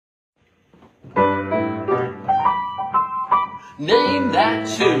Name that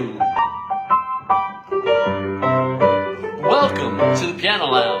tune. Welcome to the Piano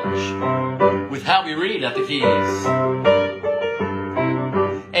Lounge with How We Read at the Keys.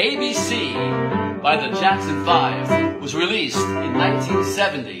 ABC by the Jackson 5 was released in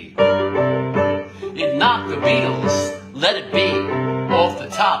 1970. It knocked the Beatles' Let It Be off the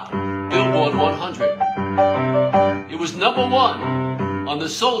top Billboard 100. It was number 1 on the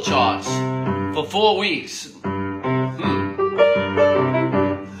soul charts for 4 weeks.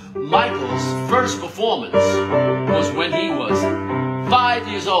 Michael's first performance was when he was 5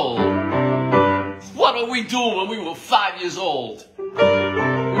 years old. What were we doing when we were 5 years old?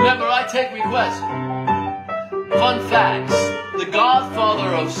 Remember, I take requests. Fun facts: the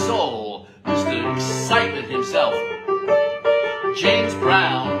godfather of soul was the excitement himself. James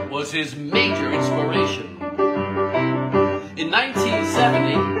Brown was his major inspiration. In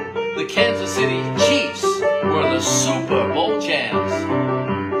 1970, the Kansas City Chiefs were the Super Bowl champs.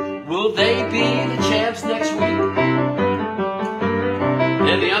 Will they be the champs next week?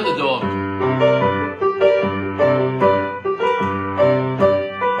 They're the underdog.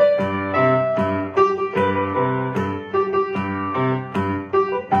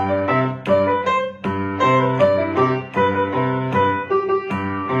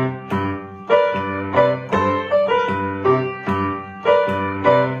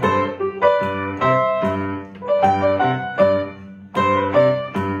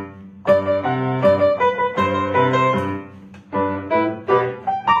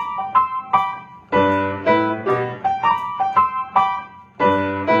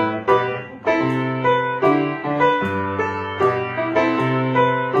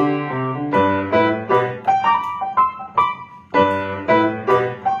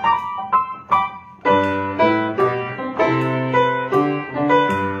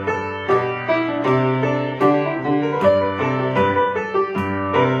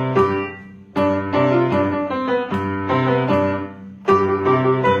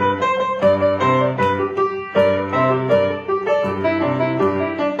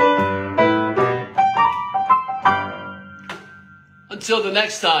 Until the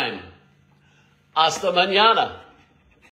next time, hasta mañana.